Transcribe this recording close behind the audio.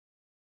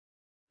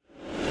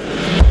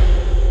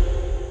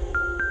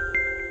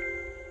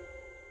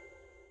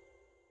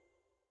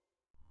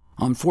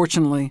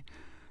Unfortunately,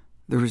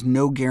 there is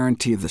no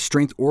guarantee of the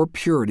strength or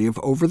purity of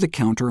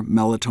over-the-counter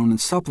melatonin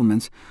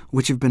supplements,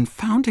 which have been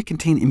found to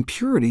contain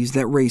impurities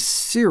that raise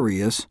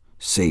serious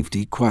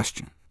safety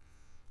questions.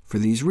 For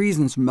these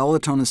reasons,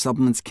 melatonin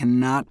supplements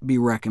cannot be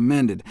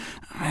recommended.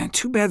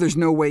 Too bad there's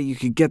no way you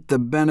could get the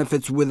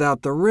benefits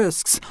without the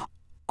risks,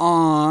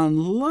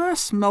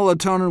 unless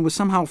melatonin was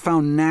somehow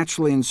found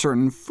naturally in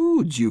certain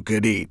foods you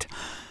could eat.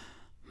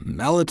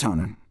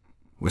 Melatonin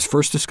was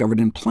first discovered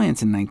in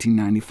plants in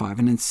 1995,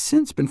 and has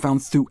since been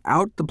found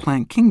throughout the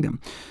plant kingdom.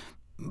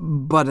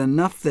 But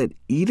enough that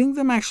eating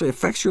them actually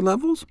affects your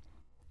levels?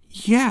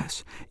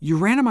 Yes. You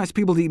randomize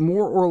people to eat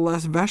more or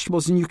less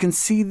vegetables, and you can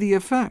see the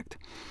effect.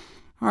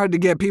 Hard to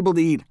get people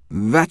to eat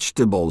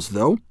vegetables,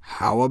 though.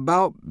 How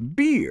about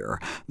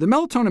beer? The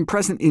melatonin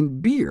present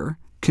in beer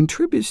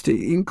contributes to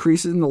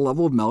increases in the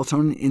level of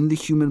melatonin in the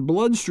human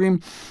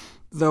bloodstream,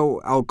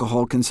 though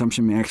alcohol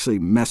consumption may actually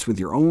mess with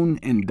your own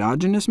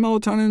endogenous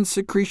melatonin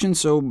secretion,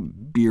 so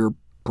beer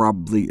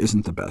probably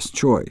isn't the best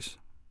choice.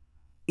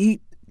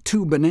 Eat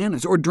 2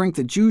 bananas, or drink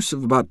the juice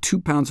of about 2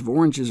 pounds of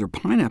oranges or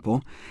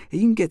pineapple, and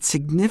you can get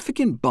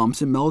significant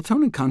bumps in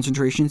melatonin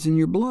concentrations in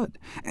your blood.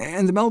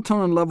 And the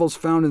melatonin levels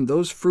found in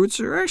those fruits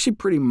are actually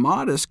pretty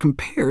modest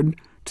compared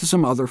to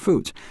some other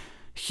foods.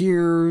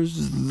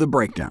 Here's the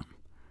breakdown.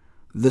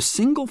 The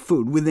single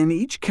food within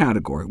each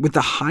category with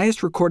the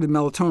highest recorded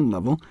melatonin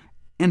level,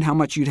 and how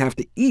much you'd have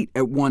to eat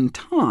at one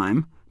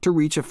time to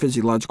reach a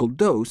physiological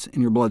dose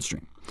in your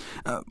bloodstream.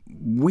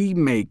 We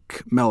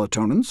make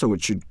melatonin, so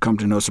it should come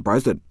to no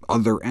surprise that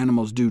other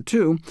animals do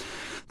too.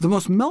 The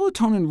most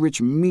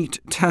melatonin-rich meat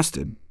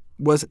tested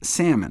was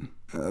salmon,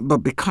 but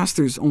because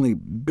there's only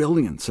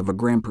billionths of a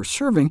gram per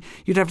serving,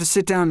 you'd have to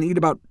sit down and eat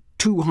about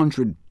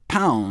 200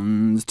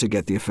 pounds to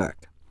get the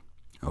effect.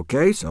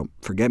 OK, so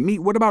forget meat.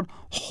 What about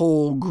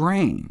whole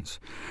grains?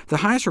 The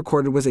highest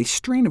recorded was a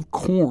strain of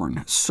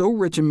corn, so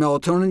rich in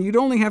melatonin you'd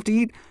only have to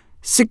eat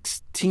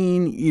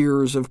 16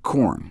 ears of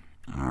corn.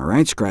 All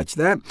right, scratch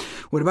that.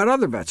 What about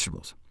other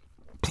vegetables?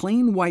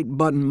 Plain white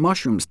button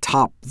mushrooms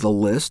top the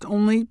list,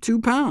 only 2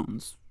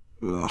 pounds.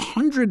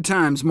 100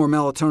 times more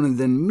melatonin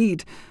than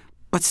meat,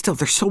 but still,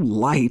 they're so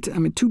light.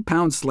 2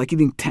 pounds is like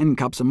eating 10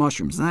 cups of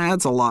mushrooms.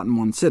 That's a lot in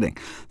one sitting.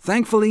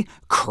 Thankfully,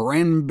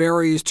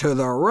 cranberries to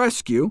the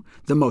rescue,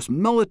 the most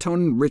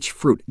melatonin-rich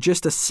fruit,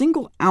 just a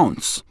single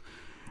ounce,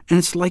 and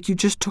it's like you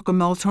just took a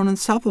melatonin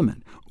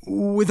supplement,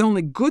 with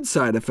only good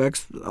side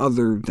effects,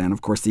 other than,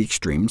 of course, the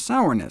extreme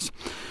sourness.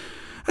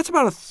 That's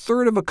about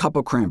 1/3 of a cup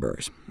of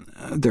cranberries.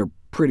 They're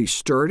pretty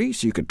sturdy,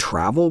 so you could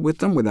travel with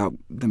them without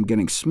them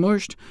getting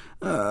smushed.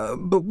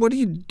 But what do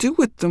you do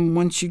with them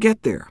once you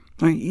get there?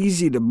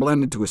 Easy to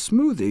blend into a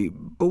smoothie,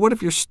 but what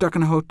if you're stuck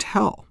in a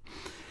hotel?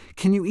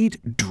 Can you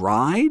eat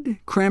dried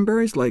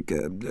cranberries, like,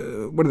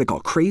 what are they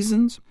called,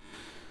 craisins?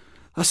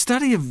 A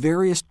study of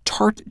various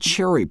tart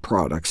cherry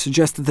products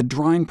suggests that the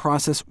drying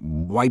process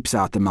wipes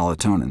out the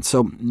melatonin,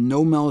 so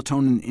no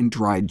melatonin in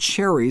dried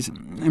cherries,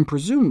 and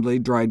presumably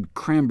dried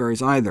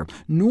cranberries either,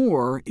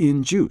 nor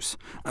in juice.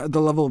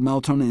 The level of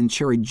melatonin in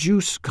cherry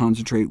juice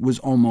concentrate was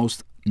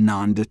almost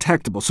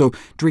non-detectable, so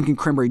drinking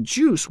cranberry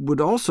juice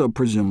would also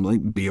presumably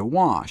be a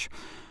wash.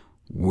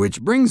 Which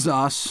brings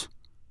us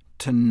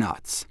to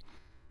nuts.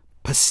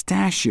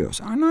 Pistachios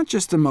are not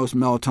just the most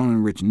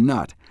melatonin-rich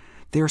nut.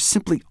 They are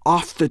simply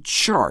off the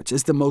charts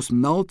as the most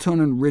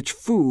melatonin-rich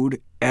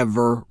food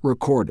ever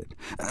recorded.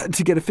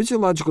 To get a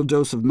physiological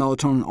dose of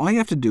melatonin, all you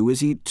have to do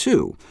is eat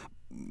 2.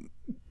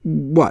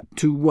 What?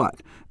 2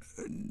 what?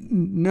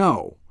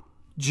 No,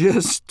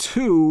 just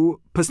 2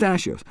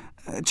 pistachios.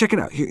 Check it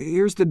out.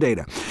 Here's the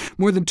data.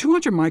 More than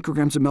 200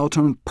 micrograms of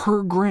melatonin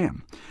per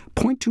gram,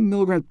 0.2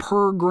 milligrams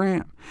per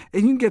gram.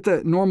 And you can get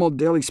the normal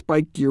daily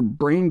spike your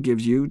brain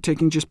gives you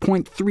taking just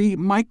 0.3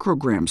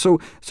 micrograms,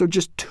 so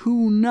just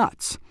 2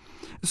 nuts.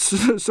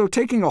 So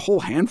taking a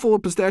whole handful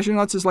of pistachio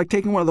nuts is like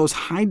taking one of those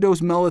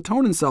high-dose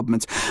melatonin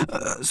supplements.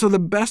 So the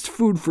best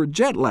food for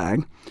jet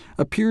lag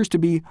appears to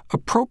be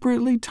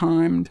appropriately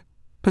timed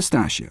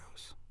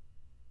pistachios.